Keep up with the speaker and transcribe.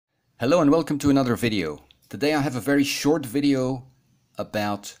Hello and welcome to another video. Today I have a very short video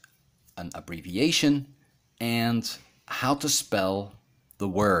about an abbreviation and how to spell the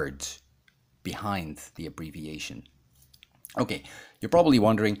word behind the abbreviation. Okay, you're probably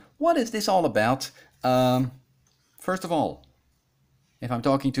wondering, what is this all about? First of all, if I'm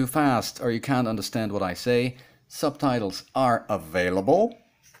talking too fast or you can't understand what I say, subtitles are available,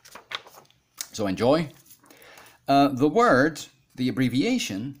 so enjoy. The word, the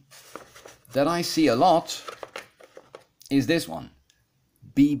abbreviation that I see a lot is this one,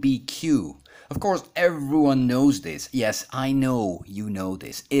 BBQ. Of course, everyone knows this. Yes, I know you know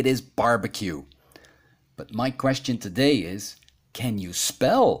this. It is barbecue. But my question today is, can you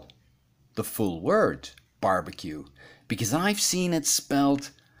spell the full word barbecue? Because I've seen it spelled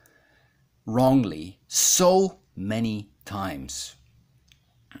wrongly so many times.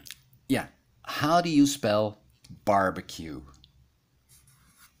 Yeah, how do you spell barbecue?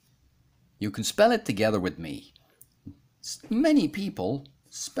 You can spell it together with me. Many people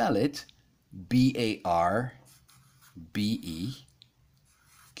spell it B-A-R-B-E-Q-U-E.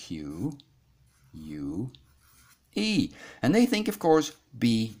 And they think, of course,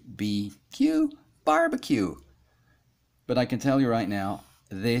 BBQ, barbecue. But I can tell you right now,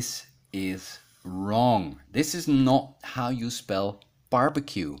 this is wrong. This is not how you spell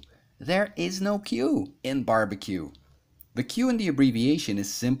barbecue. There is no Q in barbecue. The Q in the abbreviation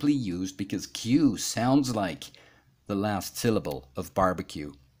is simply used because Q sounds like the last syllable of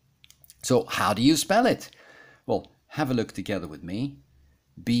barbecue. So how do you spell it? Well, have a look together with me.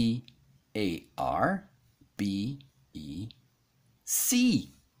 B-A-R-B-E-C-U-E.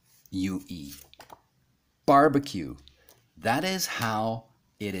 Barbecue. That is how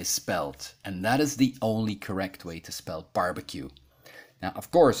it is spelled. And that is the only correct way to spell barbecue. Now,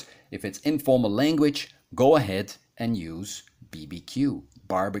 of course, if it's informal language, go ahead and use BBQ,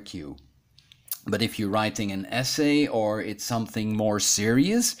 barbecue. But if you're writing an essay or it's something more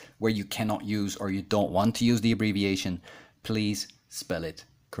serious where you cannot use or you don't want to use the abbreviation, please spell it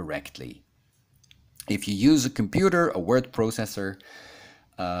correctly. If you use a computer, a word processor,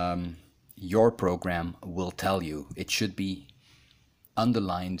 your program will tell you. It should be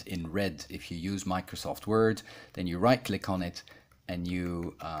underlined in red. If you use Microsoft Word, then you right-click on it and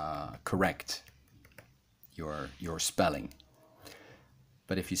you correct your spelling.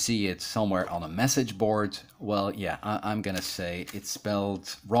 But if you see it somewhere on a message board, well, yeah, I'm gonna say it's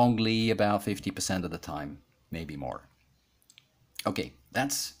spelled wrongly about 50% of the time, maybe more. Okay,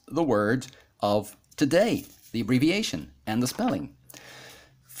 that's the word of today, the abbreviation and the spelling.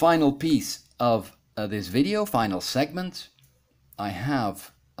 Final piece of this video, final segment, I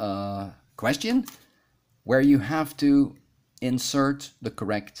have a question where you have to insert the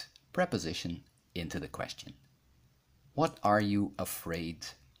correct preposition into the question. What are you afraid?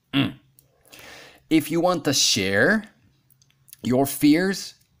 If you want to share your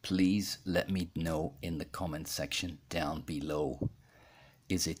fears, please let me know in the comment section down below.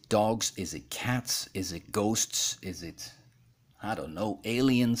 Is it dogs? Is it cats? Is it ghosts? Is it, I don't know,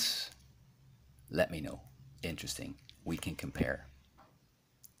 aliens? Let me know. Interesting. We can compare.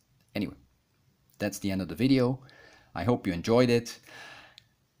 Anyway, that's the end of the video. I hope you enjoyed it.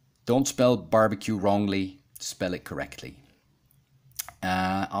 Don't spell barbecue wrongly, spell it correctly.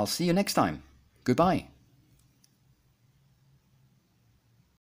 I'll see you next time. Goodbye.